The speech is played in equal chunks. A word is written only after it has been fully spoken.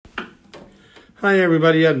Hi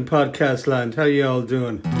everybody out in podcast land, how you all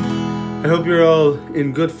doing? I hope you're all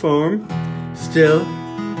in good form, still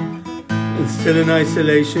in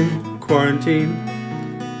isolation, quarantine.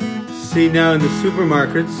 See now in the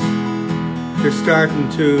supermarkets, they're starting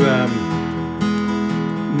to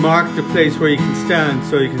mark the place where you can stand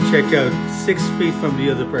so you can check out 6 feet from the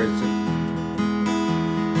other person.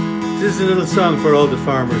 This is a little song for all the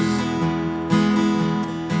farmers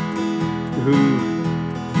who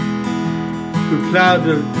plough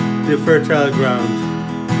the fertile ground.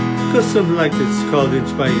 It goes something like this, called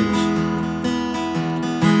Inch by Inch.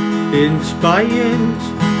 Inch by inch,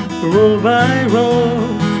 row by row,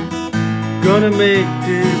 gonna make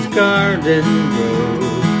this garden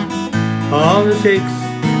grow. All it takes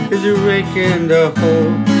is a rake and a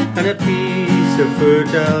hoe and a piece of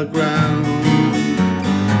fertile ground.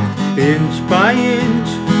 Inch by inch,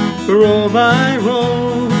 row by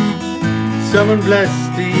row, someone bless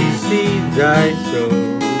these seeds I sow.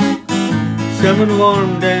 Someone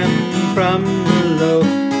warm them from below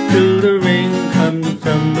till the rain comes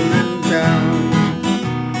tumbling down.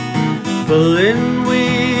 Pulling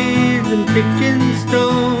weeds and picking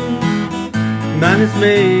stones, man is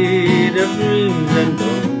made of dreams and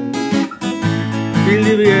bones. Feel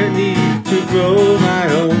the need to grow my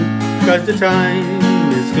own, 'cause the time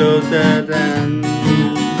is close at hand.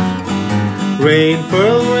 Rain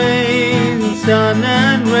for rain, sun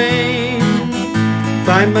and rain,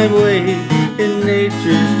 find my way in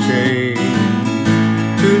nature's chain.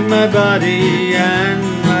 Tune my body and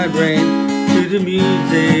my brain to the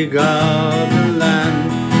music of the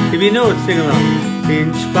land. If you know it, sing along.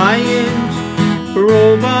 Inch by inch,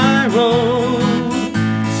 row by row,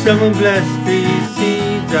 someone bless these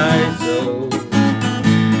seeds I sow.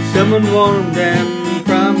 Someone warm them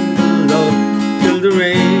from below till the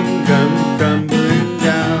rain comes tumbling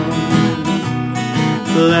down.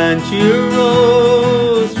 Plant your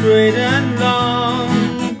rows straight and long,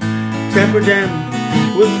 temper them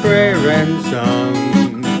with prayer and song.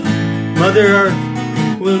 Mother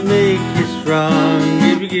Earth will make you strong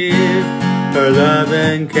if you give her love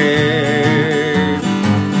and care.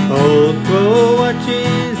 Old Crow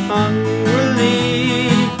watches hungrily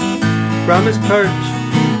from his perch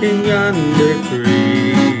in yonder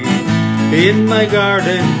tree. In my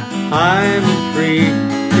garden I'm free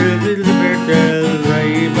till the fertile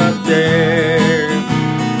ripe up there.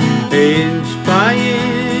 Inch by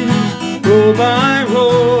inch, row by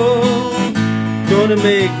row, gonna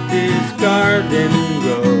make this garden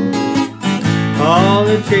grow. All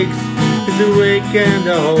it takes is a rake and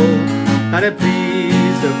a hoe and a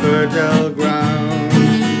piece of fertile ground.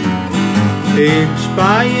 Inch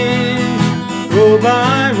by inch, row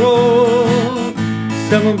by row,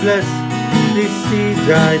 someone bless these seeds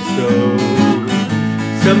I sow.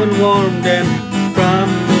 Someone warm them from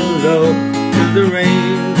below till the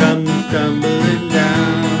rain comes tumbling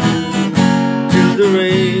down. Till the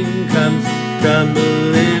rain comes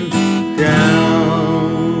tumbling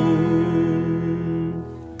down.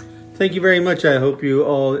 Thank you very much. I hope you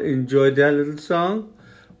all enjoyed that little song.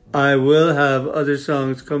 I will have other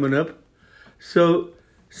songs coming up, so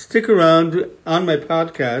stick around on my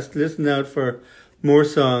podcast. Listen out for more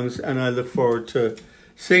songs, and I look forward to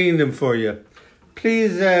singing them for you.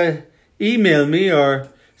 Please email me or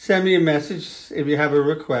send me a message if you have a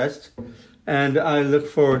request, and I look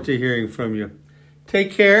forward to hearing from you.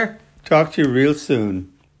 Take care. Talk to you real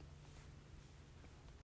soon.